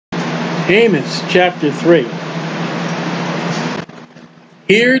Amos chapter 3.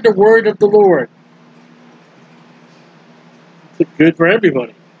 Hear the word of the Lord. It's good for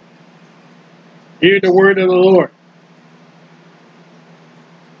everybody. Hear the word of the Lord.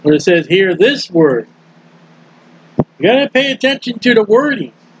 When it says, hear this word, you got to pay attention to the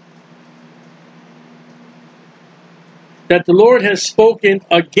wording that the Lord has spoken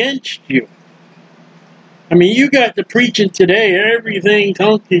against you. I mean, you got the preaching today. Everything's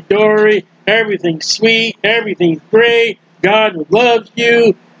hunky-dory. Everything's sweet. Everything's great. God loves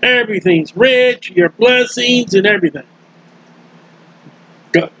you. Everything's rich. Your blessings and everything.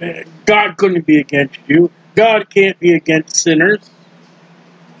 God couldn't be against you. God can't be against sinners.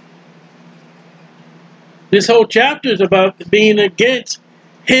 This whole chapter is about being against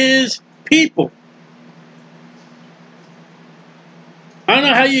his people. I don't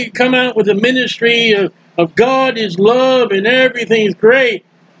know how you come out with a ministry of God is love and everything's great.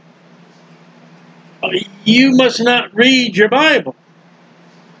 You must not read your Bible.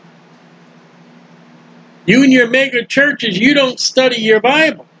 You and your mega churches, you don't study your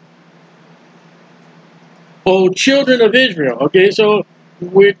Bible. Oh, children of Israel. Okay, so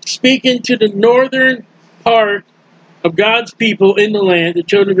we're speaking to the northern part of God's people in the land, the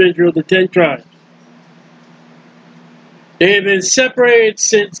children of Israel, the 10 tribes. They have been separated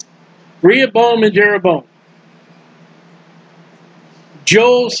since Rehoboam and Jeroboam.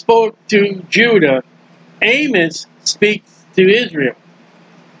 Joel spoke to Judah. Amos speaks to Israel.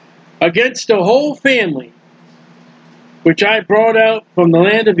 Against the whole family, which I brought out from the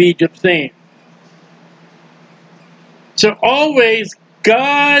land of Egypt, saying. So always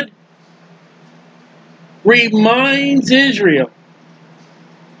God reminds Israel,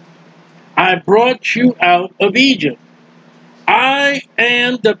 I brought you out of Egypt. I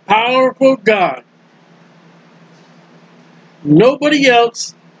am the powerful God. Nobody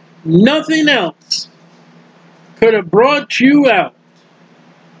else, nothing else could have brought you out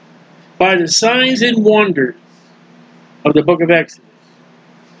by the signs and wonders of the book of Exodus.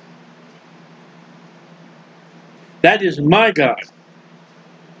 That is my God.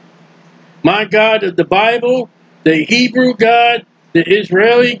 My God of the Bible, the Hebrew God, the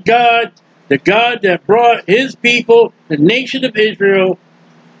Israeli God, the God that brought his people, the nation of Israel,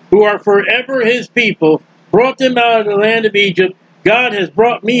 who are forever his people, brought them out of the land of Egypt. God has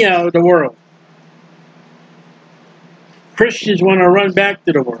brought me out of the world. Christians want to run back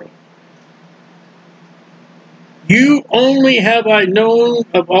to the world. You only have I known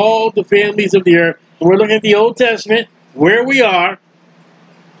of all the families of the earth. We're looking at the Old Testament, where we are.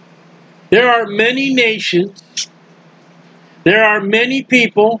 There are many nations. There are many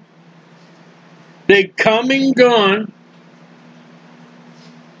people. They come and gone.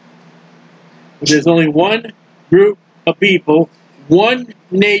 But there's only one group of people, one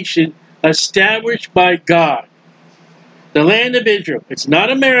nation established by God. The land of Israel. It's not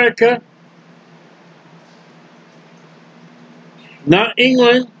America. Not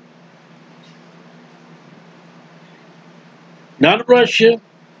England. Not Russia.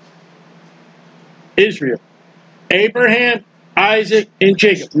 Israel. Abraham, Isaac, and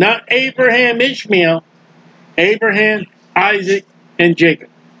Jacob. Not Abraham, Ishmael. Abraham, Isaac, and Jacob.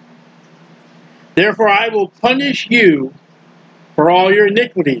 Therefore I will punish you for all your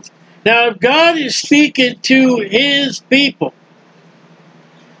iniquities. Now if God is speaking to his people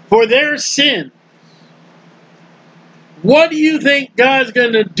for their sin, what do you think God's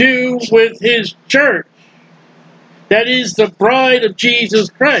going to do with his church? That is the bride of Jesus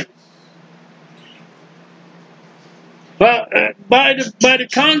Christ. But by the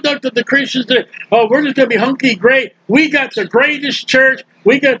conduct of the Christians, oh, we're just going to be hunky great. We got the greatest church.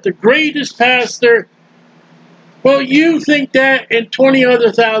 We got the greatest pastor. Well, you think that, and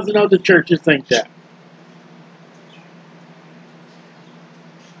 20,000 other churches think that.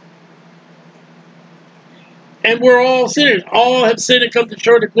 And we're all sinners. All have sinned and come to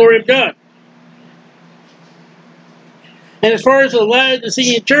short of the glory of God. And as far as the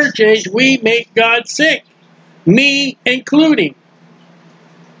Laodicean church age, we make God sick. Me including.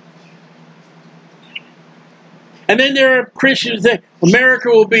 And then there are Christians that America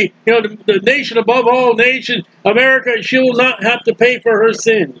will be, the nation above all nations. America, she will not have to pay for her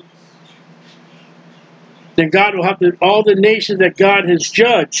sins. Then God will have to, all the nations that God has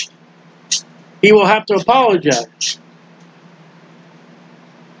judged, he will have to apologize.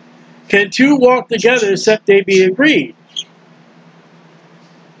 Can two walk together except they be agreed?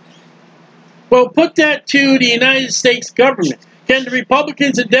 Well, put that to the United States government. Can the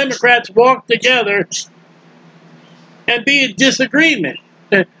Republicans and Democrats walk together and be in disagreement?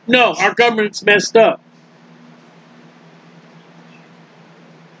 No, our government's messed up.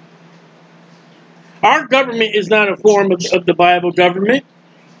 Our government is not a form of the Bible government.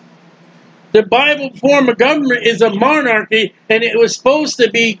 The Bible form of government is a monarchy, and it was supposed to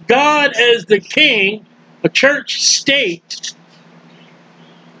be God as the king, a church state.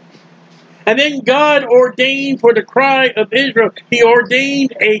 And then God ordained for the cry of Israel, he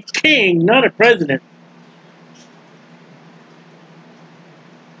ordained a king, not a president.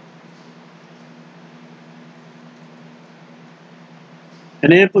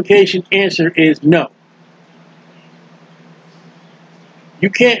 And the implication answer is no. You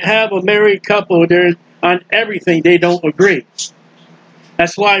can't have a married couple there on everything they don't agree.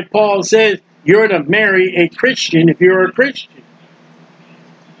 That's why Paul says you're to marry a Christian if you're a Christian.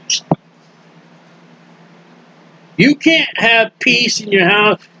 You can't have peace in your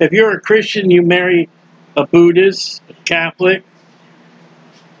house if you're a Christian, you marry a Buddhist, a Catholic.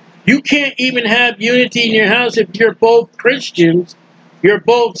 You can't even have unity in your house if you're both Christians, you're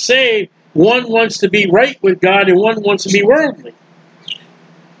both saved. One wants to be right with God and one wants to be worldly.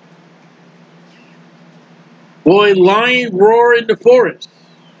 Will a lion roar in the forest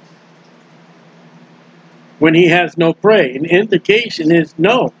when he has no prey? An indication is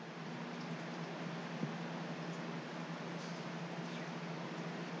no.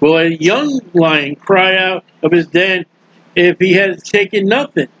 Will a young lion cry out of his den if he has taken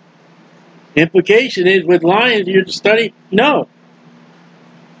nothing? Implication is with lions you're to study no.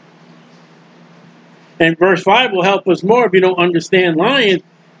 And verse 5 will help us more if you don't understand lions.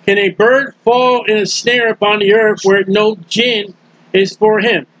 Can a bird fall in a snare upon the earth where no gin is for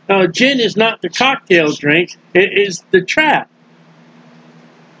him? Now, gin is not the cocktail drink, it is the trap.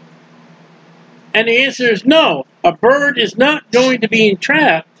 And the answer is no. A bird is not going to be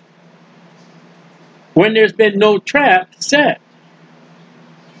entrapped when there's been no trap set.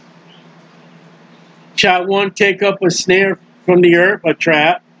 Shall one take up a snare from the earth, a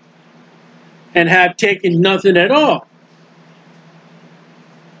trap, and have taken nothing at all?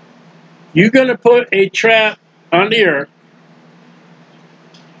 You're going to put a trap on the earth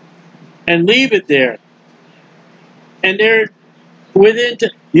and leave it there. And they're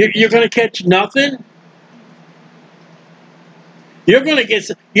you're going to catch nothing. You're going to get,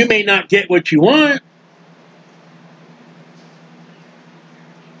 you may not get what you want.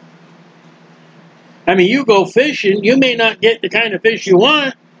 I mean, you go fishing, you may not get the kind of fish you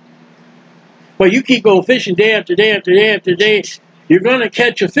want. But you keep going fishing day after day after day after day, you're going to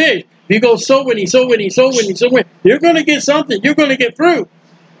catch a fish. You go so many, you're going to get something. You're going to get fruit.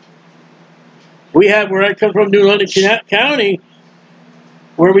 We have, where I come from, New London County,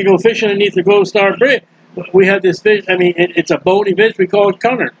 where we go fishing underneath the Gold Star Bridge. We have this fish, I mean, it's a bony fish, we call it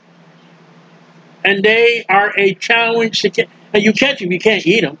cunner. And they are a challenge to catch. And you catch them, you can't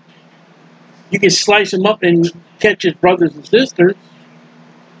eat them. You can slice them up and catch his brothers and sisters.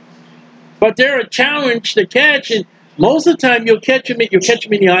 But they're a challenge to catch, and most of the time you'll catch them in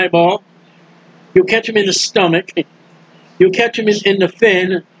the eyeball, you'll catch them in the stomach, you'll catch them in the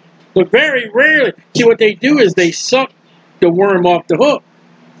fin, but very rarely. See, what they do is they suck the worm off the hook.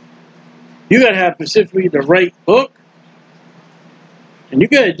 You got to have specifically the right hook, and you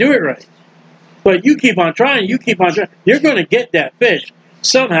got to do it right. But you keep on trying, you're going to get that fish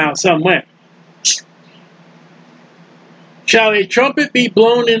somehow, some way. Shall a trumpet be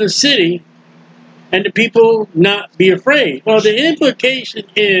blown in a city, and the people not be afraid? Well, the implication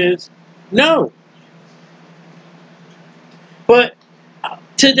is no. But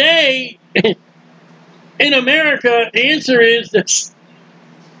today, in America, the answer is that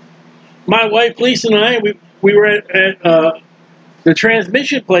my wife, Lisa, and I, we were at the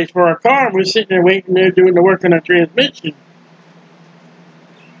transmission place for our car, and we were sitting there waiting there doing the work on our transmission.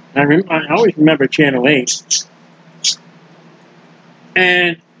 I always remember Channel 8.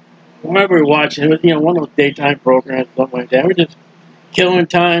 And whenever we were watching, it was, one of those daytime programs, something like that. We're just killing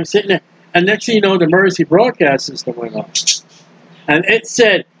time, sitting there. And next thing you know, the emergency broadcast system went off. And it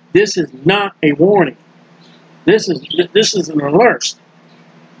said, this is not a warning. This is an alert.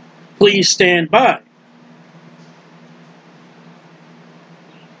 Please stand by.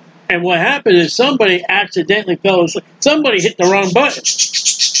 And what happened is somebody accidentally fell asleep. Somebody hit the wrong button.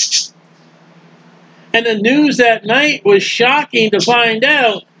 And the news that night was shocking to find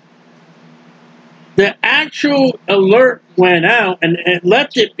out the actual alert went out, and it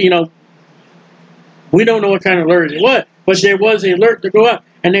left it, we don't know what kind of alert it was, but there was an alert to go out.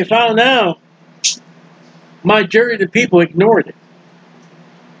 And they found out majority of the people ignored it.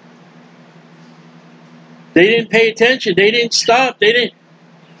 They didn't pay attention. They didn't stop. They didn't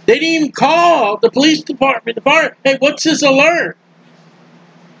even call the police department. The fire. Hey, what's this alert?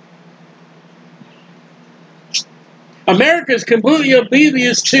 America is completely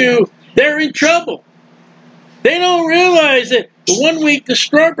oblivious to they're in trouble. They don't realize that one week the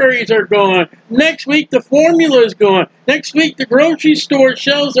strawberries are gone. Next week the formula is gone. Next week the grocery store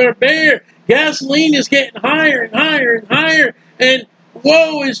shelves are bare. Gasoline is getting higher and higher and higher. And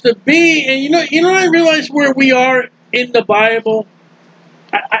woe is the bee. And you know I realize where we are in the Bible.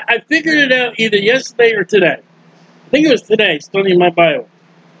 I figured it out either yesterday or today. I think it was today, studying my Bible.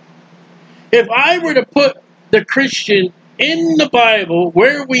 If I were to put the Christian in the Bible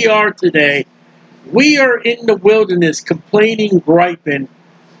where we are today, we are in the wilderness complaining, griping.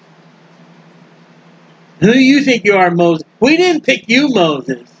 Who do you think you are, Moses? We didn't pick you,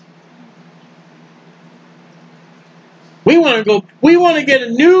 Moses. We want to get a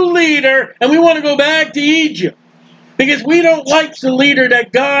new leader, and we want to go back to Egypt. Because we don't like the leader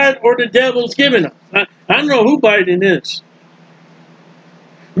that God or the devil's given us. I don't know who Biden is.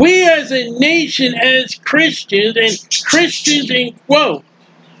 We as a nation, as Christians, and Christians in quote,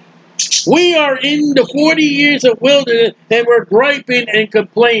 we are in the 40 years of wilderness and we're griping and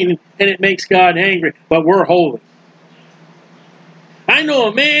complaining and it makes God angry, but we're holy. I know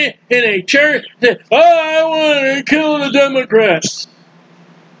a man in a church that, I want to kill the Democrats.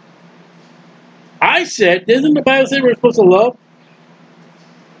 I said, doesn't the Bible say we're supposed to love?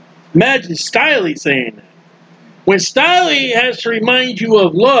 Imagine Stiley saying that. When Stiley has to remind you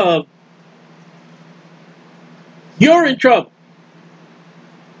of love, you're in trouble.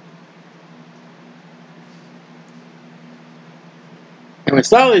 And when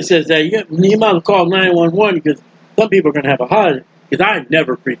Stiley says that, you might have called 911 because some people are going to have a heart attack. Because I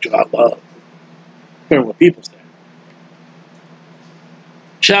never preach about love. That's what people say.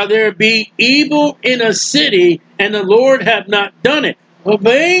 Shall there be evil in a city and the Lord have not done it? Well,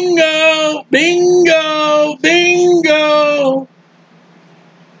 bingo, bingo, bingo.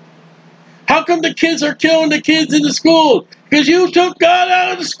 How come the kids are killing the kids in the schools? Because you took God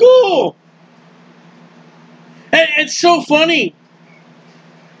out of the school. And it's so funny.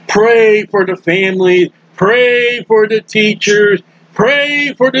 Pray for the families. Pray for the teachers.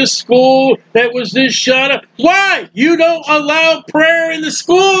 Pray for the school that was just shut up. Why? You don't allow prayer in the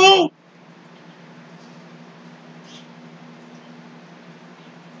school?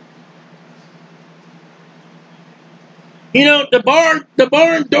 You know, the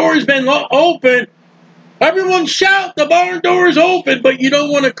barn door's been open. Everyone shout, the barn door is open, but you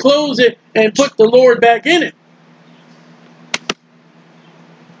don't want to close it and put the Lord back in it.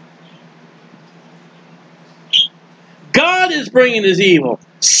 God is bringing his evil.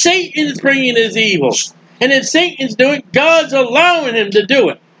 Satan is bringing his evil. And if Satan's doing it, God's allowing him to do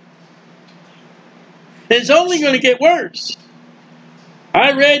it. And it's only going to get worse.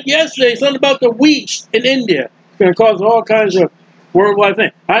 I read yesterday something about the wheat in India. It's going to cause all kinds of worldwide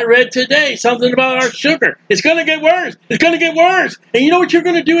things. I read today something about our sugar. It's going to get worse. It's going to get worse. And you know what you're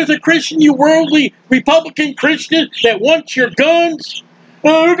going to do as a Christian, you worldly Republican Christian that wants your guns?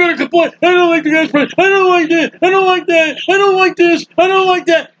 Oh, you're going to complain. I don't like the gas price. I don't like this. I don't like that. I don't like this. I don't like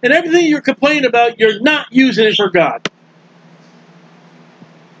that. And everything you're complaining about, you're not using it for God.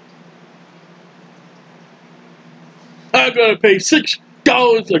 I'm going to pay $6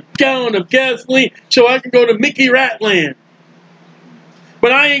 a gallon of gasoline so I can go to Mickey Ratland.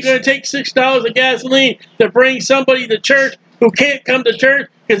 But I ain't going to take $6 of gasoline to bring somebody to church who can't come to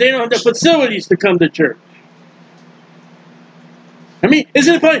church because they don't have the facilities to come to church. I mean,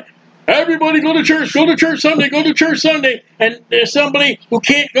 isn't it funny? Everybody go to church Sunday, go to church Sunday. And there's somebody who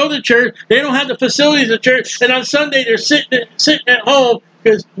can't go to church. They don't have the facilities of church. And on Sunday, they're sitting at home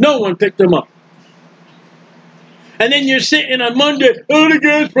because no one picked them up. And then you're sitting on Monday, oh, the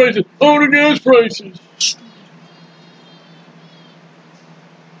gas prices, oh, the gas prices.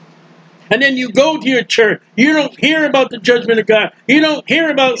 And then you go to your church. You don't hear about the judgment of God. You don't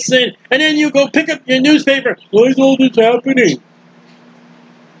hear about sin. And then you go pick up your newspaper. Why is all this happening?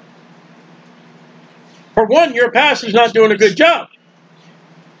 For one, your pastor's not doing a good job.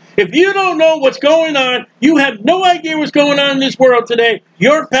 If you don't know what's going on, you have no idea what's going on in this world today,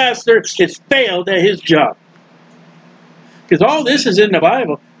 your pastor has failed at his job. Because all this is in the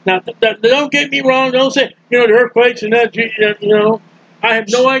Bible. Now, don't get me wrong. Don't say, the earthquakes and that, I have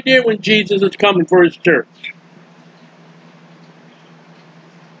no idea when Jesus is coming for his church.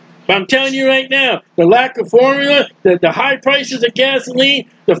 But I'm telling you right now, the lack of formula, the high prices of gasoline,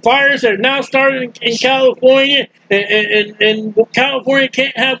 the fires that are now starting in California, and California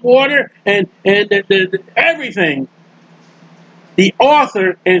can't have water, and everything. The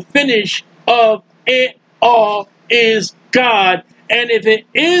author and finish of it all is God. And if it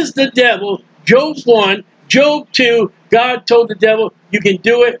is the devil, Job 1, Job 2, God told the devil, you can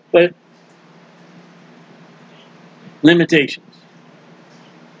do it, but limitations.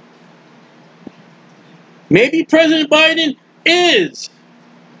 Maybe President Biden is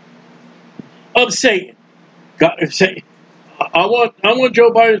of Satan. God say, I want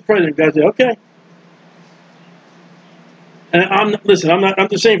Joe Biden as president. God said, okay. And I'm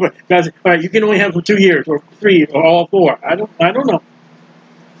just saying, God said, all right, you can only have him for 2 years or 3 or all 4. I don't know.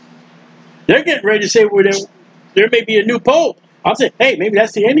 They're getting ready to say there may be a new pope. I'll say, hey, maybe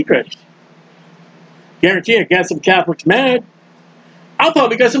that's the Antichrist. Guarantee I got some Catholics mad. I'll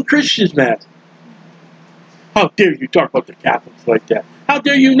probably got some Christians mad. How dare you talk about the Catholics like that? How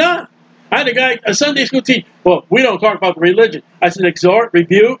dare you not? I had a guy, a Sunday school teacher. Well, we don't talk about the religion. I said, exhort,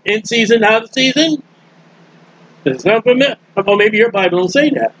 rebuke, in season, out of season. It's not for me. Well, maybe your Bible don't say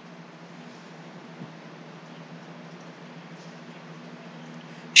that.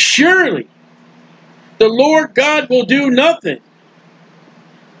 Surely, the Lord God will do nothing,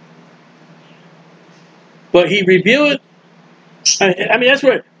 but He revealed. I mean, that's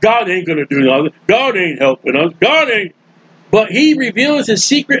what God ain't going to do nothing. God ain't helping us. God ain't. But He reveals His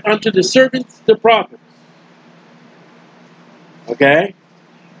secret unto the servants, the prophets. Okay?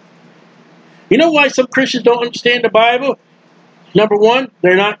 You know why some Christians don't understand the Bible? Number one,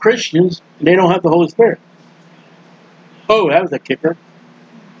 they're not Christians. And they don't have the Holy Spirit. Oh, that was a kicker.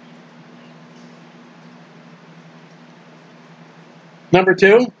 Number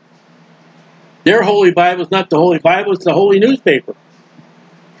two, their Holy Bible is not the Holy Bible. It's the Holy Newspaper.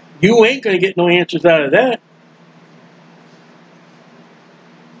 You ain't going to get no answers out of that.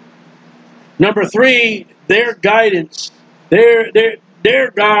 Number three, their guidance, their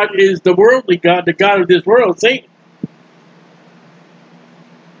God is the worldly God, the God of this world, Satan.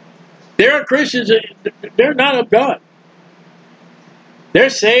 There are Christians, they're not of God. They're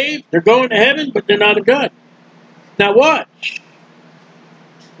saved, they're going to heaven, but they're not of God. Now watch.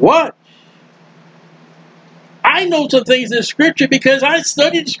 Watch. I know some things in Scripture because I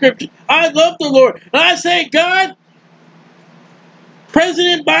studied Scripture. I love the Lord. And I say, God,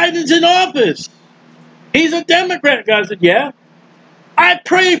 President Biden's in office. He's a Democrat. God said, yeah. I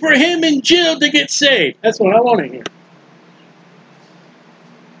pray for him in jail to get saved. That's what I want to hear.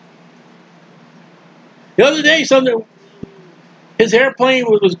 The other day, his airplane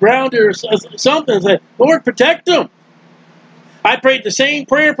was grounded or something. I said, Lord, protect him. I prayed the same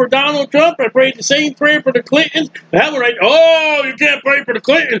prayer for Donald Trump. I prayed the same prayer for the Clintons. That one right, oh, you can't pray for the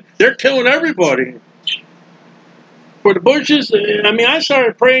Clintons. They're killing everybody. For the Bushes, I mean, I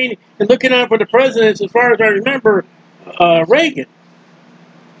started praying and looking out for the presidents as far as I remember Reagan.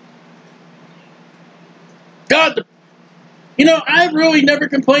 God, you know, I've really never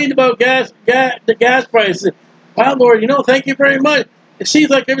complained about the gas prices. Wow, Lord, you know, thank you very much. It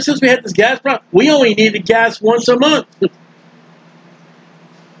seems like ever since we had this gas problem, we only needed gas once a month.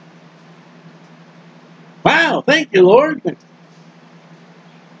 Wow, thank you, Lord.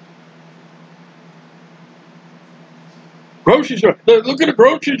 Grocery store. Look at the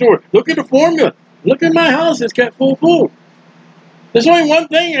grocery store. Look at the formula. Look at my house. It's got full food. There's only one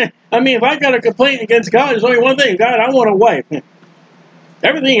thing. I mean, if I got a complaint against God, there's only one thing. God, I want a wife.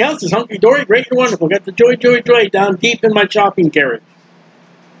 Everything else is hunky-dory, great and wonderful. Got the joy, joy, joy down deep in my shopping carriage.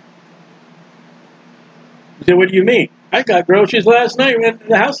 You say, what do you mean? I got groceries last night and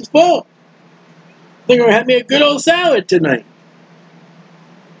the house is full. I think I'm going to have me a good old salad tonight.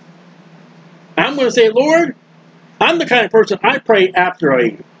 I'm going to say, Lord, I'm the kind of person I pray after I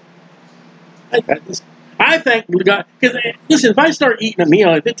eat. I thank God. Because, listen, if I start eating a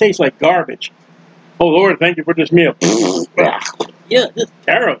meal, if it tastes like garbage, oh, Lord, thank you for this meal. Yeah, this is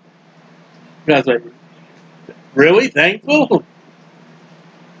terrible. God's like, really? Thankful?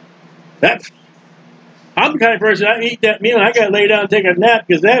 I'm the kind of person, I eat that meal and I got to lay down and take a nap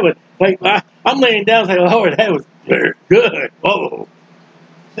because that was, like, I'm laying down like, Lord, that was good. Oh,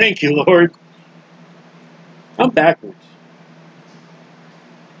 thank you, Lord. I'm backwards.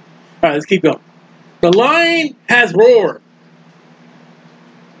 All right, let's keep going. The lion has roared.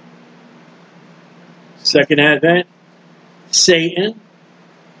 Second advent. Satan.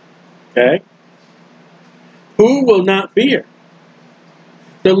 Okay. Who will not fear?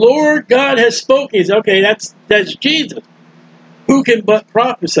 The Lord God has spoken. Okay, that's Jesus. Who can but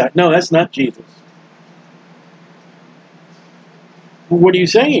prophesy? No, that's not Jesus. What are you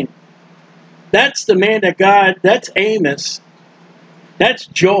saying? That's the man that God, that's Amos. That's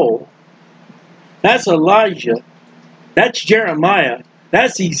Joel. That's Elijah. That's Jeremiah.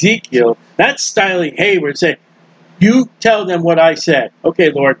 That's Ezekiel. That's Styling Hayward saying, you tell them what I said.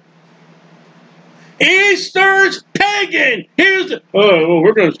 Okay, Lord. Easter's pagan. Here's the, oh,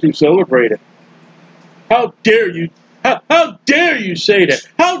 we're going to celebrate it. How dare you? How dare you say that?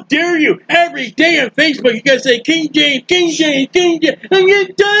 How dare you? Every day on Facebook, you guys say, King James, King James, King James. I'm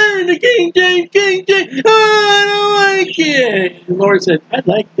getting tired of King James, King James. Oh, I don't like it. And the Lord said, I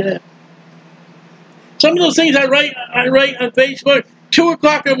like that. Some of those things I write on Facebook, 2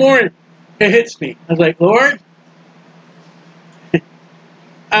 o'clock in the morning, it hits me. I was like, Lord,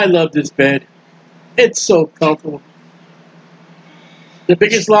 I love this bed. It's so comfortable. The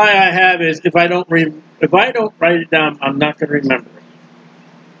biggest lie I have is if I don't write it down, I'm not going to remember it.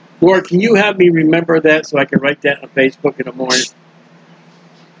 Lord, can you have me remember that so I can write that on Facebook in the morning?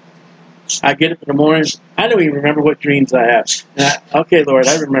 I get up in the morning. I don't even remember what dreams I have. Okay, Lord,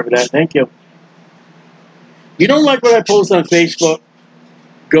 I remember that. Thank you. You don't like what I post on Facebook?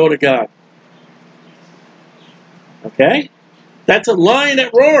 Go to God. Okay? That's a lion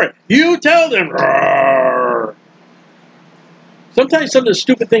that roars. You tell them. Roar. Sometimes some of the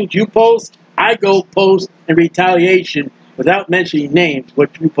stupid things you post, I go post in retaliation without mentioning names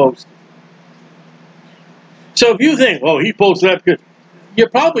what you post. So if you think, oh, he posted that because you're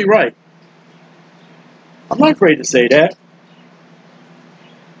probably right. I'm not afraid to say that.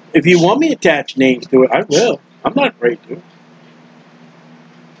 If you want me to attach names to it, I will. I'm not afraid to.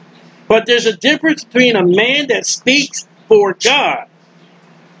 But there's a difference between a man that speaks for God,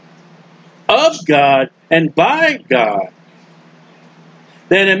 of God, and by God,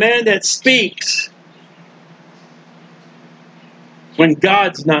 than a man that speaks when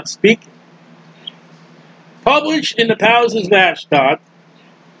God's not speaking. Published in the palaces of Ashdod,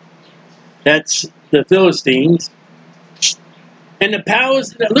 that's the Philistines, and the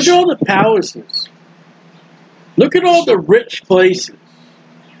palace. Look at all the palaces. Look at all the rich places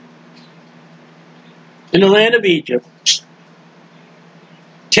in the land of Egypt.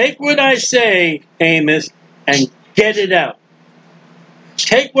 Take what I say, Amos, and get it out.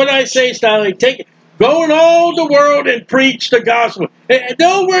 Take what I say, Stanley. Take it. Go in all the world and preach the gospel. And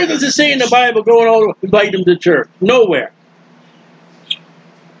nowhere does it say in the Bible, go and all invite them to church. Nowhere.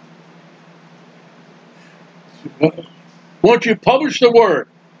 Once you publish the word,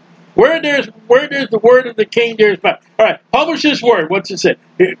 where there's the word of the king, there's power. All right, publish this word. What's it say?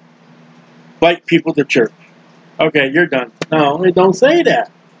 Invite people to church. Okay, you're done. No, it don't say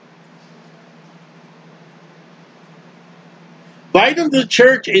that. Invite them to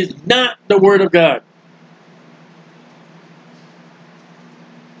church is not the word of God.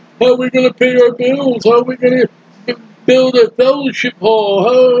 How are we going to pay our bills? How are we going to build a fellowship hall?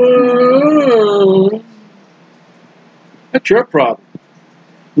 That's your problem.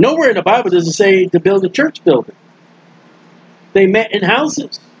 Nowhere in the Bible does it say to build a church building. They met in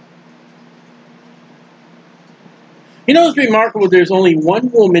houses. You know, it's remarkable. There's only one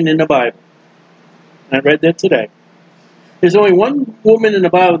woman in the Bible. I read that today. There's only one woman in the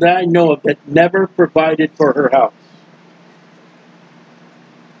Bible that I know of that never provided for her house.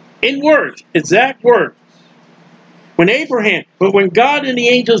 In words, exact words. When God and the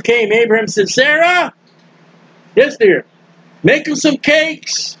angels came, Abraham said, Sarah, yes, dear, make us some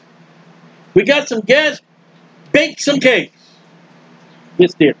cakes. We got some guests. Bake some cakes.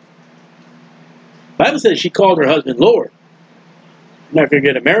 Yes, dear. The Bible says she called her husband Lord. I'm not going to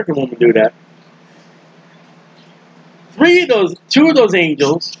get an American woman to do that. Two of those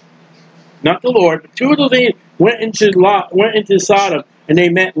angels, not the Lord, but 2 of those angels went into Sodom, and they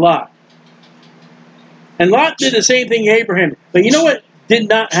met Lot. And Lot did the same thing Abraham. But you know what did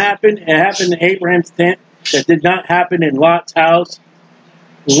not happen? It happened in Abraham's tent. That did not happen in Lot's house.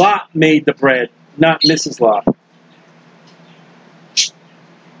 Lot made the bread, not Mrs. Lot.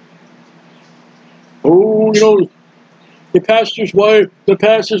 Oh, you know, the pastor's wife.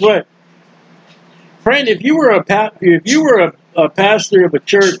 Friend, if you were a pastor of a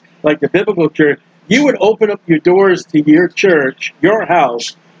church like the biblical church, you would open up your doors to your church, your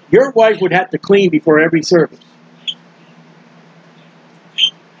house. Your wife would have to clean before every service.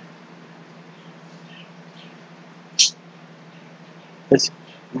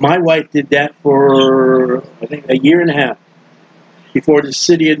 My wife did that for, I think, a year and a half before the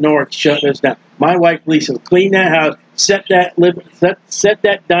city of North shut us down. My wife, Lisa, would clean that house, set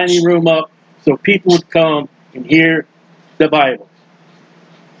that dining room up so people would come and hear the Bible.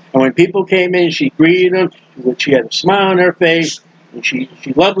 And when people came in, she greeted them. She had a smile on her face, and she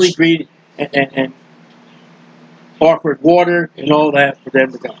lovingly greeted and offered water and all that for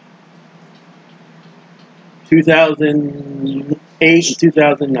them to come. 2008 and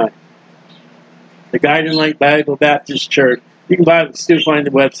 2009. The Guiding Light Bible Baptist Church. You can still find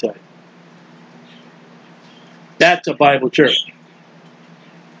the website. That's a Bible church.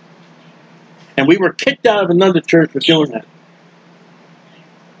 And we were kicked out of another church for doing that.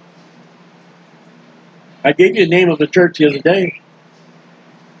 I gave you the name of the church the other day,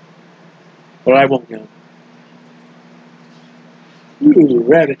 but I won't go. Ooh,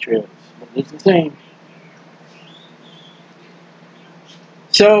 rabbit trails. But it's the same.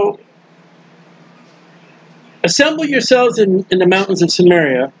 So, assemble yourselves in the mountains of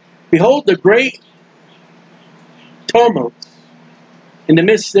Samaria. Behold the great tumult in the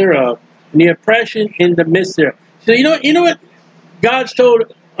midst thereof, and the oppression in the midst thereof. So you know what God's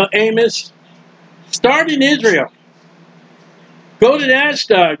told Amos? Start in Israel. Go to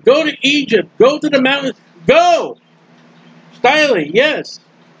Ashdod. Go to Egypt. Go to the mountains. Go! Styling, yes.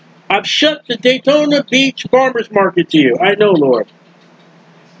 I've shut the Daytona Beach Farmers Market to you. I know, Lord.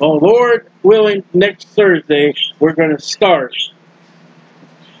 Oh, Lord willing, next Thursday, we're going to start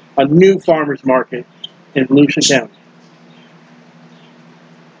a new farmers market in Volusia County.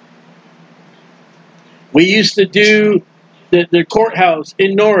 We used to do the courthouse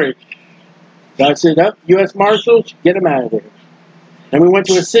in Norwich. God said, up, U.S. Marshals, get them out of there. And we went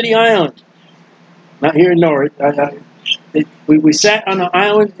to a city island, not here in Norwich. We sat on an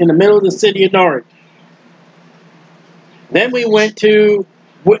island in the middle of the city of Norwich. Then we went to,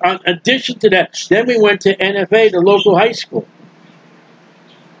 in addition to that, then we went to NFA, the local high school.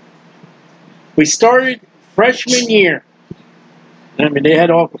 We started freshman year. I mean, they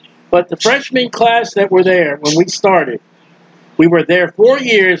had all, but the freshman class that were there when we started, we were there 4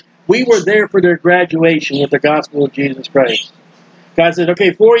 years. We were there for their graduation with the gospel of Jesus Christ. God said,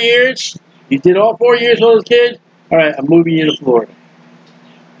 okay, 4 years. You did all 4 years with those kids? All right, I'm moving you to Florida.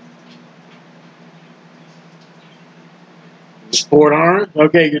 Fort Orange?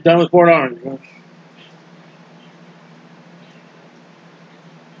 Okay, you're done with Fort Orange.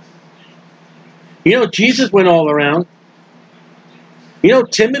 You know, Jesus went all around. You know,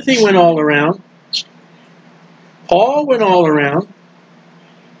 Timothy went all around. Paul went all around.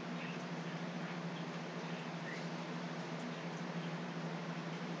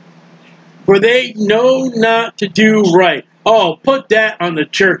 For they know not to do right. Oh, put that on the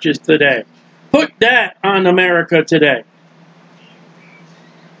churches today. Put that on America today.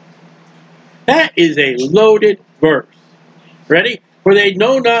 That is a loaded verse. Ready? For they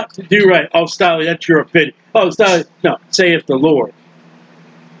know not to do right. Oh, Stiley, that's your opinion. Oh, Stiley, no, saith the Lord.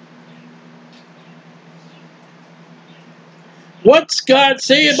 What's God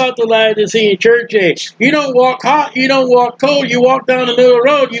say about the Laodicean church age? You don't walk hot, you don't walk cold, you walk down the middle of the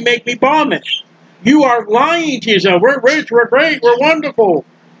road, you make me vomit. You are lying to yourself. We're rich, we're great, we're wonderful.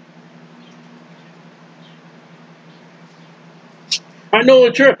 I know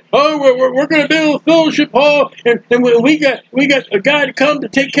a church. Oh, we're going to build a fellowship hall, and we got a guy to come to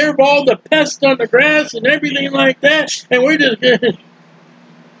take care of all the pests on the grass and everything like that. And we're just.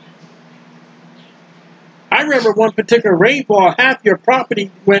 I remember one particular rainfall, half your property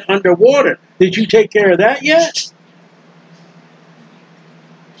went underwater. Did you take care of that yet?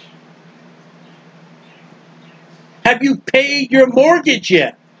 Have you paid your mortgage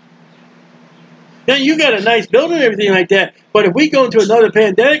yet? Now, you got a nice building and everything like that, but if we go into another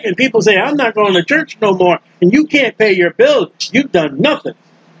pandemic and people say, I'm not going to church no more, and you can't pay your bills, you've done nothing.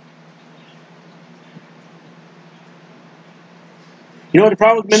 You know what the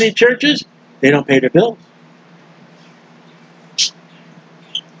problem with many churches? They don't pay their bills.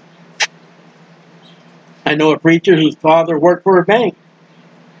 I know a preacher whose father worked for a bank.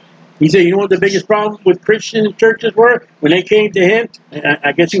 He said, you know what the biggest problem with Christian churches were? When they came to him,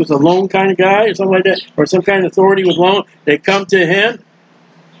 I guess he was a loan kind of guy or something like that, or some kind of authority with loan, they come to him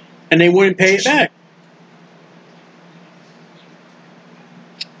and they wouldn't pay it back.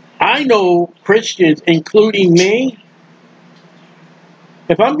 I know Christians, including me,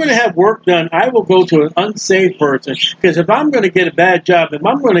 if I'm going to have work done, I will go to an unsaved person. Because if I'm going to get a bad job, if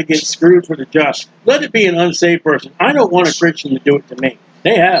I'm going to get screwed for the job, let it be an unsaved person. I don't want a Christian to do it to me.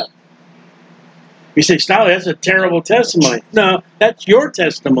 They have. You say, Stiley, that's a terrible testimony. No, that's your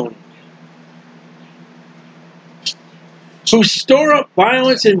testimony. Who store up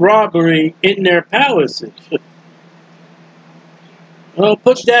violence and robbery in their palaces. Well,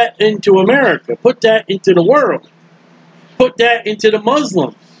 put that into America. Put that into the world. Put that into the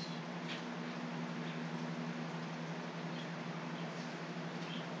Muslims.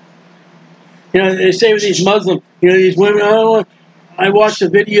 You know, they say with these Muslims, you know, these women, I watched a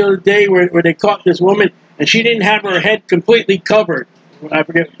video the other day where they caught this woman, and she didn't have her head completely covered. I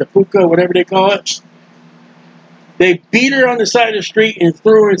forget, the puka, whatever they call it. They beat her on the side of the street and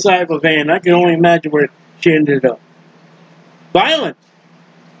threw her inside of a van. I can only imagine where she ended up. Violence.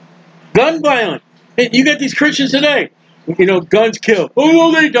 Gun violence. Hey, you got these Christians today. You know, guns kill. Oh,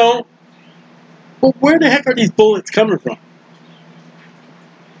 no, they don't. Well, where the heck are these bullets coming from?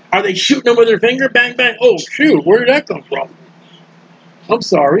 Are they shooting them with their finger? Bang, bang. Oh, shoot. Where did that come from? I'm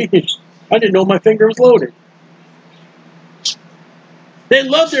sorry. I didn't know my finger was loaded. They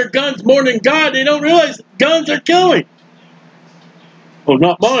love their guns more than God. They don't realize guns are killing. Oh,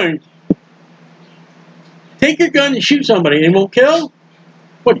 not mine. Take your gun and shoot somebody and it won't kill?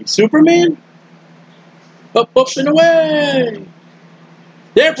 What are you, Superman? Up, up, and away.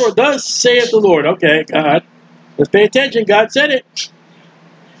 Therefore, thus saith the Lord. Okay, God. Let's pay attention. God said it.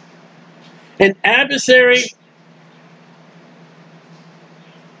 An adversary.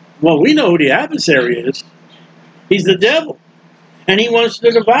 Well, we know who the adversary is. He's the devil. And he wants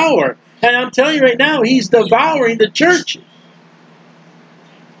to devour. And I'm telling you right now, he's devouring the churches.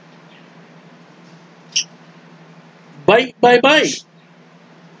 Bite by bite.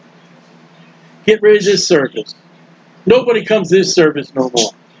 Get rid of this service. Nobody comes to this service no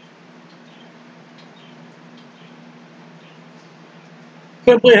more.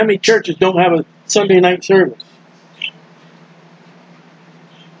 Couldn't believe how many churches don't have a Sunday night service.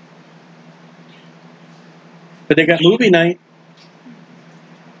 But they got movie night.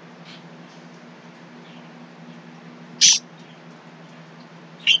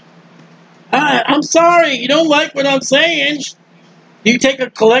 I'm sorry, you don't like what I'm saying. Do you take a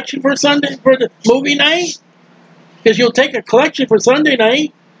collection for Sunday for the movie night? Because you'll take a collection for Sunday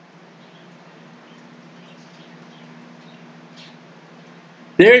night.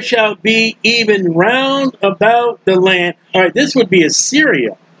 There shall be even round about the land. All right, this would be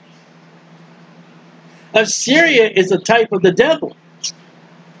Assyria. Assyria is a type of the devil.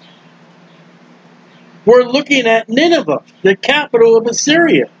 We're looking at Nineveh, the capital of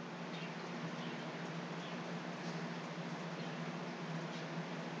Assyria.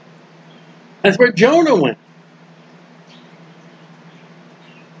 That's where Jonah went.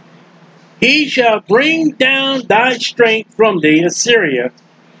 He shall bring down thy strength from thee, Assyria,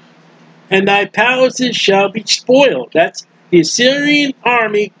 and thy palaces shall be spoiled. That's the Assyrian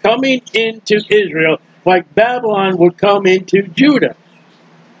army coming into Israel, like Babylon would come into Judah.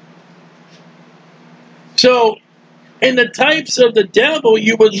 So, in the types of the devil,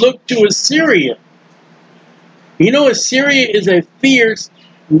 you would look to Assyria. You know, Assyria is a fierce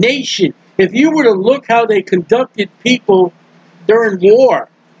nation. If you were to look how they conducted people during war,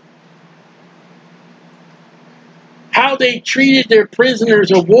 how they treated their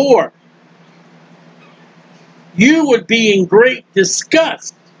prisoners of war, you would be in great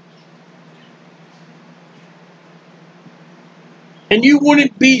disgust. And you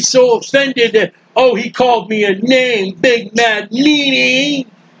wouldn't be so offended that, oh, he called me a name, big mad meanie.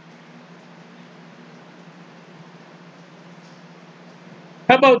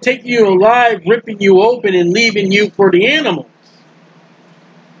 How about taking you alive, ripping you open, and leaving you for the animals?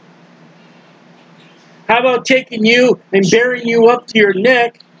 How about taking you and burying you up to your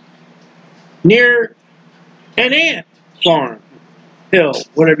neck near an ant farm, hill,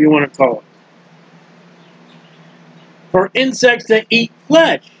 whatever you want to call it? For insects that eat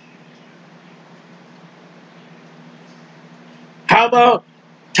flesh. How about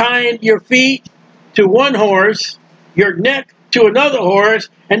tying your feet to one horse, your neck to another horse,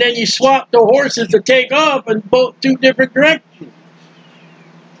 and then you swap the horses to take off in both two different directions?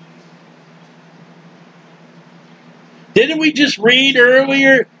 Didn't we just read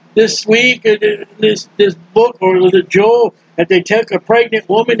earlier this week this book, or was it Joel, that they took a pregnant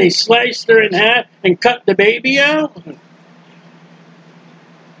woman, they sliced her in half and cut the baby out?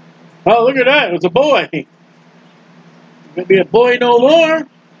 Oh, look at that, it was a boy. It's going to be a boy no more.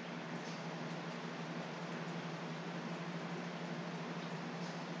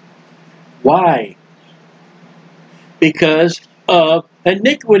 Why? Because of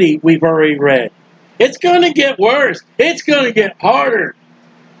iniquity, we've already read. It's going to get worse. It's going to get harder.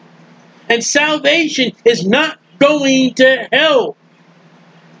 And salvation is not going to help.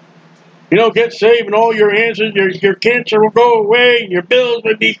 You know, get saved and all your answers, your cancer will go away and your bills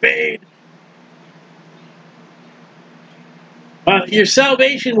will be paid. Your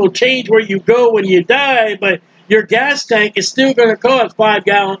salvation will change where you go when you die, but your gas tank is still going to cost $5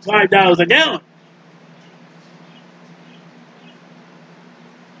 a gallon.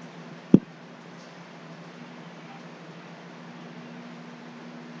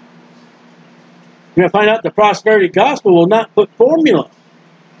 You're going to find out the prosperity gospel will not put formula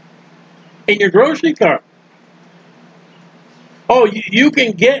in your grocery cart. Oh, you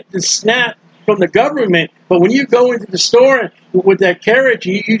can get the SNAP from the government, but when you go into the store with that carriage,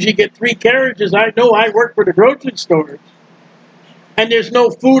 you usually get 3 carriages. I know, I work for the grocery store. And there's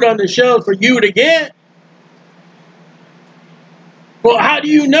no food on the shelf for you to get. Well, how do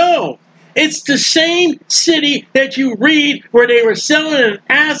you know? It's the same city that you read where they were selling an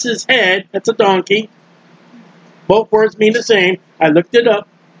ass's head, that's a donkey. Both words mean the same. I looked it up.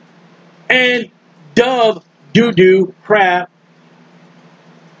 And dove, doo-doo, crap,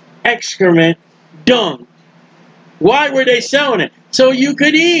 excrement, dung. Why were they selling it? so you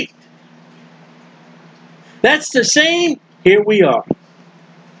could eat. That's the same. Here we are.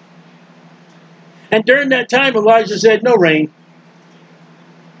 And during that time, Elijah said, no rain.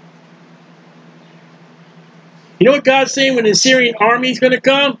 You know what God's saying when the Syrian army is going to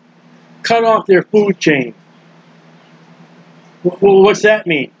come? Cut off their food chain. Well, what's that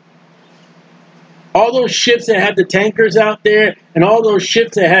mean? All those ships that have the tankers out there, and all those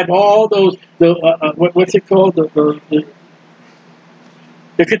ships that have all those, what's it called? The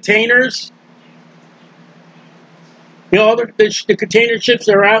containers. You know, all the container ships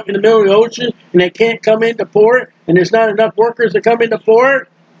that are out in the middle of the ocean, and they can't come into port, and there's not enough workers to come into port.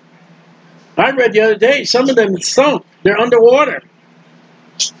 I read the other day, some of them sunk. They're underwater.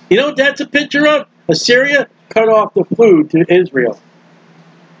 You know what that's a picture of? Assyria cut off the food to Israel.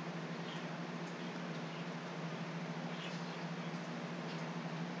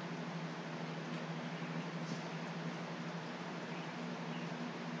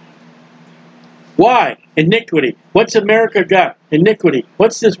 Why? Iniquity. What's America got? Iniquity.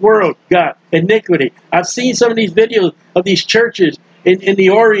 What's this world got? Iniquity. I've seen some of these videos of these churches in the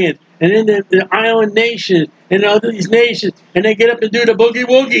Orient and in the island nations and other these nations, and they get up and do the boogie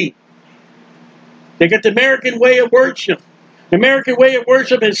woogie. They got the American way of worship. The American way of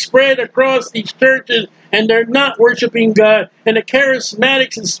worship is spread across these churches, and they're not worshiping God. And the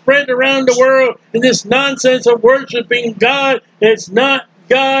charismatics is spread around the world, and this nonsense of worshiping God, it's not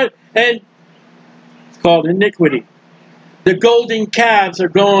God, and it's called iniquity. The golden calves are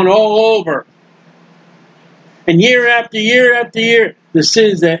going all over. And year after year after year, the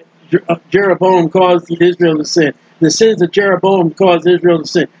sins that Jeroboam caused Israel to sin. The sins of Jeroboam caused Israel to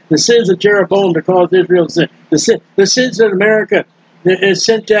sin. The sins of Jeroboam that caused Israel to sin. The sins that America is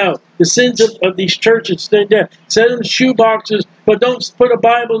sent out. The sins of these churches sent out. Send them shoe boxes, but don't put a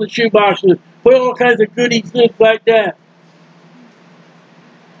Bible in the shoe boxes. Put all kinds of goodies like that.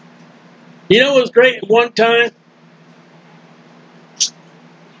 You know what was great at one time?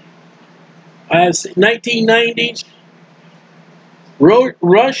 1990s.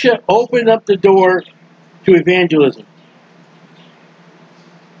 Russia opened up the door to evangelism.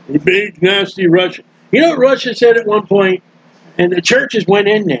 The big, nasty Russia. You know what Russia said at one point? And the churches went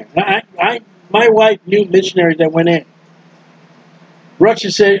in there. My wife knew missionaries that went in.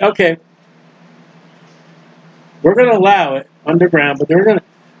 Russia said, okay, we're going to allow it underground,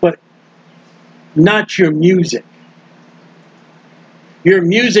 but not your music. Your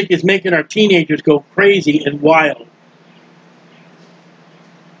music is making our teenagers go crazy and wild.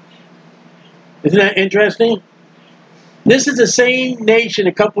 Isn't that interesting? This is the same nation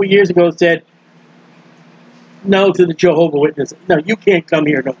a couple of years ago said no to the Jehovah's Witnesses. No, you can't come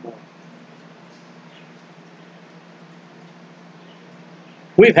here no more.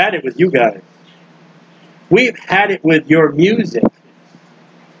 We've had it with you guys. We've had it with your music.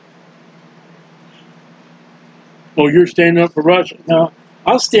 Oh, you're standing up for Russia. No,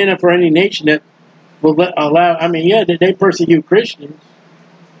 I'll stand up for any nation that will allow. I mean, yeah, they persecute Christians.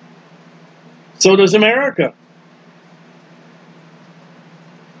 So does America.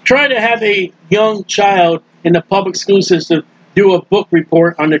 Try to have a young child in the public school system do a book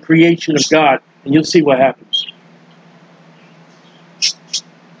report on the creation of God, and you'll see what happens.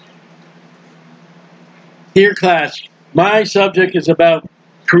 Dear class, my subject is about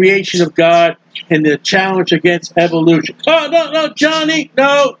creation of God and the challenge against evolution. Oh, no, Johnny,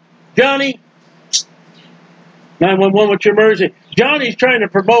 no, Johnny. 911, what's your emergency? Johnny's trying to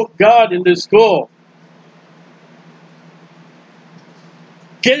promote God in this school.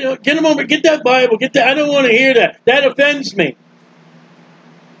 Get him over, get that Bible, get that. I don't want to hear that. That offends me.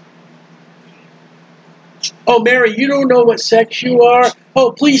 Oh, Mary, you don't know what sex you are?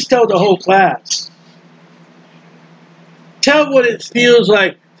 Oh, please tell the whole class. Tell what it feels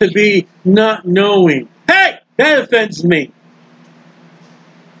like to be not knowing. Hey, that offends me.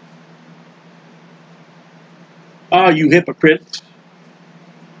 Oh, you hypocrites.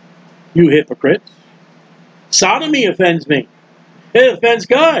 You hypocrites. Sodomy offends me. It offends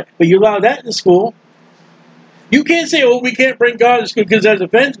God, but you allow that in school. You can't say, oh, we can't bring God to school because that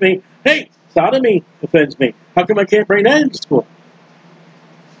offends me. Hey, sodomy offends me. How come I can't bring that into school?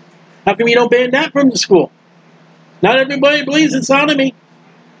 How come you don't ban that from the school? Not everybody believes in sodomy.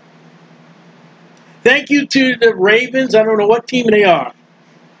 Thank you to the Ravens. I don't know what team they are.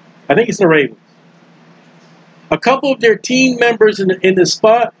 I think it's the Ravens. A couple of their team members in the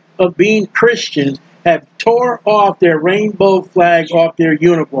spot of being Christians have tore off their rainbow flag off their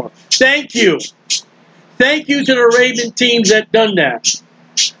uniform. Thank you. Thank you to the Raven teams that done that.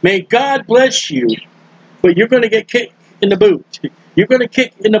 May God bless you, but you're going to get kicked in the boot. You're going to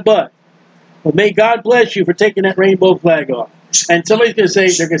kick in the butt. But may God bless you for taking that rainbow flag off. And somebody's going to say,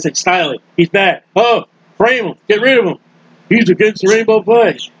 they're going to say, style it. He's bad. Oh, frame him. Get rid of him. He's against the rainbow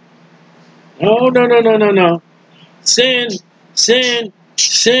flag. No, no, no, no, no, no. Sin, sin,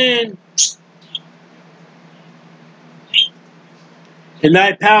 sin. And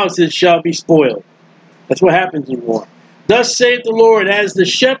thy palaces shall be spoiled. That's what happens in war. Thus saith the Lord, as the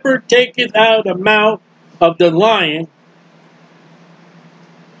shepherd taketh out the mouth of the lion,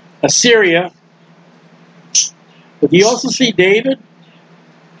 Assyria. But do you also see David?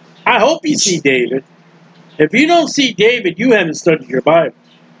 I hope you see David. If you don't see David, you haven't studied your Bible.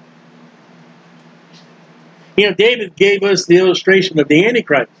 You know, David gave us the illustration of the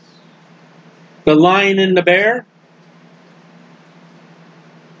Antichrist. The lion and the bear.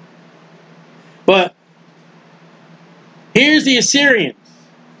 But here's the Assyrians.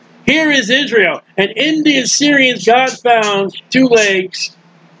 Here is Israel. And in the Assyrians, God found 2 legs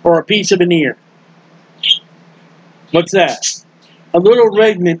or a piece of an ear. What's that? A little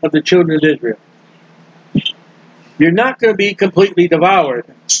remnant of the children of Israel. You're not going to be completely devoured.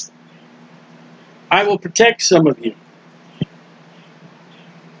 I will protect some of you.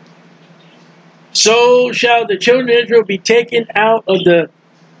 So shall the children of Israel be taken out of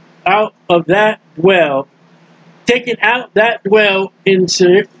that dwell, taken out that dwell in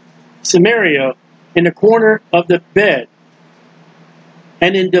Samaria, in the corner of the bed,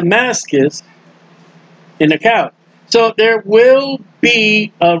 and in Damascus, in the couch. So there will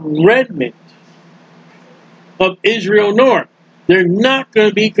be a remnant of Israel north. They're not going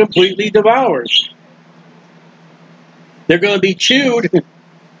to be completely devoured. They're going to be chewed.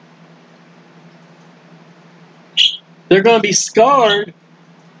 They're going to be scarred.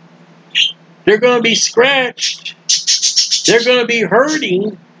 They're going to be scratched. They're going to be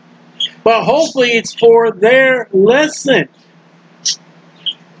hurting. But hopefully it's for their lesson.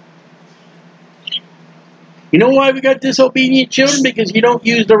 You know why we got disobedient children? Because you don't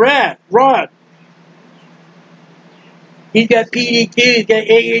use the rod. He's got PDQ, he's got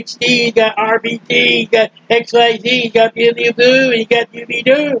AHD, he's got RBT, he's got XYZ, he's got blue, and he got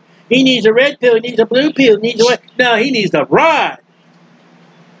doobie-doo. He needs a red pill, he needs a blue pill, he needs a white. No, he needs the rod.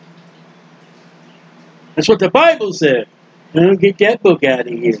 That's what the Bible said. Don't get that book out of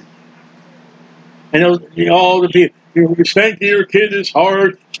here. And all the people, spanking your kid is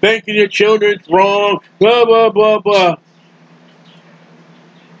hard, spanking your children is wrong, blah, blah, blah, blah.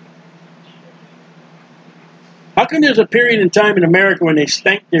 How come there's a period in time in America when they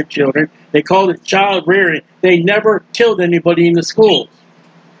spanked their children, they called it child rearing, they never killed anybody in the schools?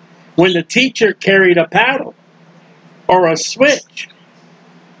 When the teacher carried a paddle or a switch.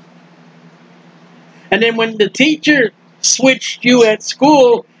 And then when the teacher switched you at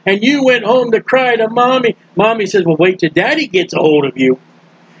school and you went home to cry to mommy, mommy says, well, wait till daddy gets a hold of you.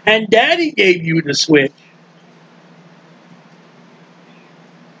 And daddy gave you the switch.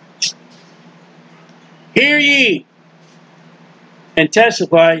 Hear ye and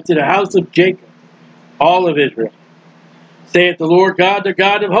testify to the house of Jacob, all of Israel. Saith the Lord God, the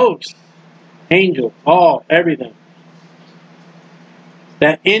God of hosts, angels, all, everything.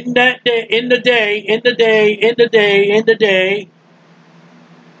 That in the day,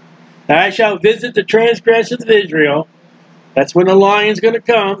 I shall visit the transgressions of Israel. That's when the lion's going to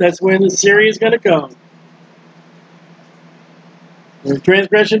come. That's when the Syrian's going to come. The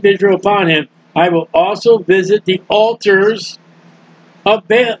transgression of Israel upon him. I will also visit the altars of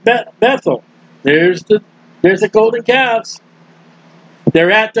Bethel. There's the golden calves.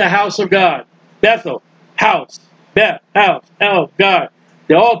 They're at the house of God. Bethel, house, house, God.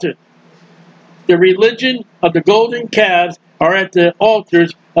 The altar. The religion of the golden calves are at the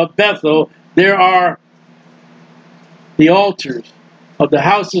altars of Bethel. There are the altars of the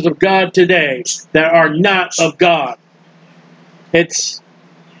houses of God today that are not of God. It's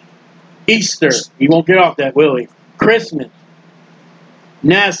Easter. He won't get off that, will he? Christmas.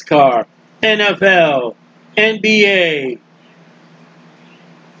 NASCAR. NFL. NBA.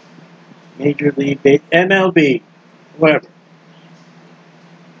 Major League Baseball. MLB. Whatever.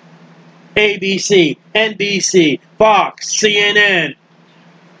 ABC. NBC. Fox. CNN.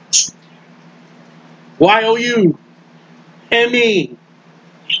 YOU. ME.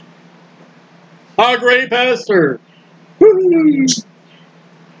 Our great pastor. Woo-hoo.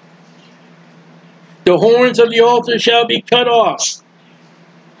 The horns of the altar shall be cut off.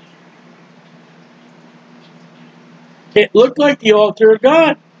 It looked like the altar of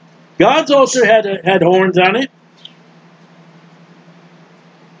God. God's altar had horns on it.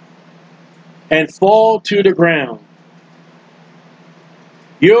 And fall to the ground.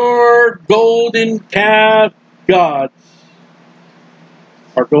 Your golden calf gods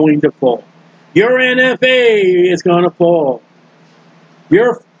are going to fall. Your NFA is going to fall.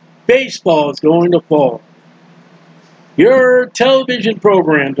 Your baseball is going to fall. Your television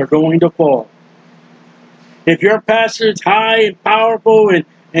programs are going to fall. If your pastor is high and powerful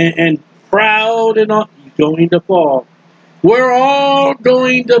and proud and all, he's going to fall. We're all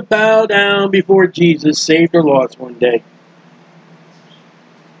going to bow down before Jesus, saved or lost one day.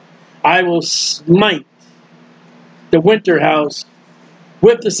 I will smite the winter house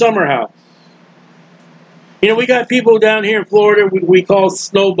with the summer house. You know, we got people down here in Florida we call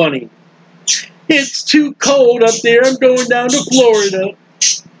snow bunny. It's too cold up there. I'm going down to Florida.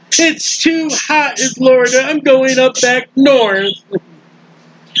 It's too hot in Florida. I'm going up back north.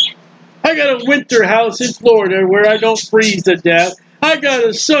 I got a winter house in Florida where I don't freeze to death. I got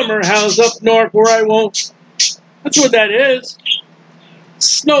a summer house up north where I won't. That's what that is.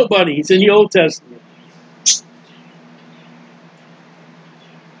 Snow bunnies in the Old Testament.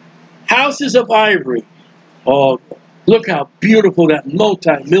 Houses of ivory. Oh, look how beautiful that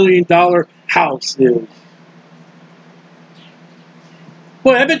multi-million-dollar house is.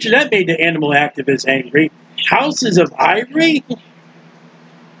 Boy, I bet you that made the animal activists angry. Houses of ivory?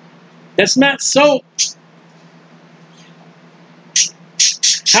 That's not soap.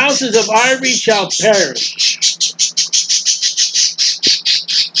 Houses of ivory shall perish.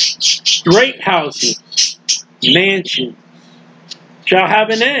 Great houses, mansions, shall have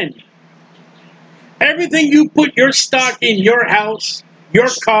an end. Everything you put your stock in, your house, your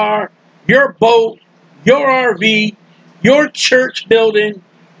car, your boat, your RV, your church building,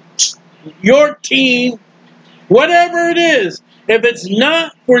 your team, whatever it is, if it's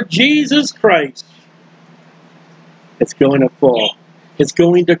not for Jesus Christ, it's going to fall. It's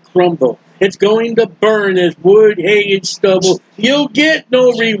going to crumble. It's going to burn as wood, hay, and stubble. You'll get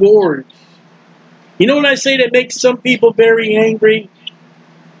no reward. You know what I say that makes some people very angry?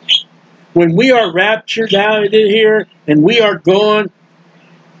 When we are raptured out of here and we are gone,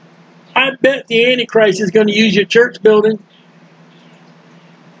 I bet the Antichrist is going to use your church building.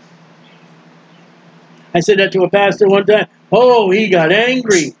 I said that to a pastor one time. Oh, he got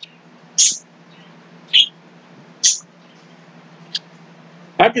angry.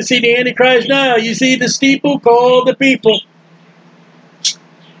 I can see the Antichrist now. You see the steeple, call the people.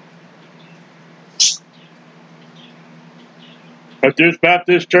 At this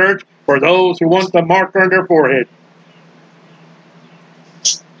Baptist church, for those who want the mark on their forehead.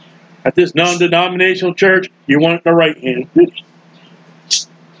 At this non-denominational church, you want the right hand.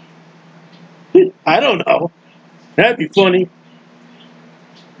 I don't know. That'd be funny.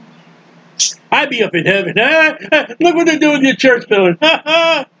 I'd be up in heaven. Look what they're doing in your church building.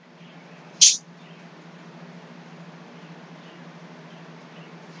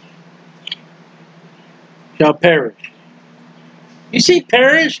 Shall perish. You see,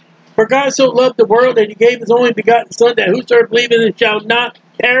 perish? For God so loved the world that he gave his only begotten Son, that whosoever believeth in him shall not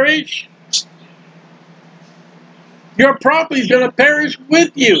perish. Your property is going to perish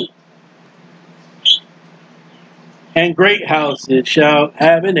with you. And great houses shall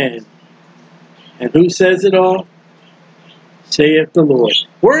have an end. And who says it all? Saith the Lord.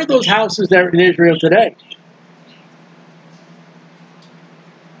 Where are those houses that are in Israel today?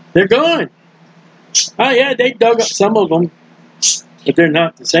 They're gone. Oh yeah, they dug up some of them, but they're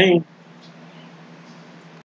not the same.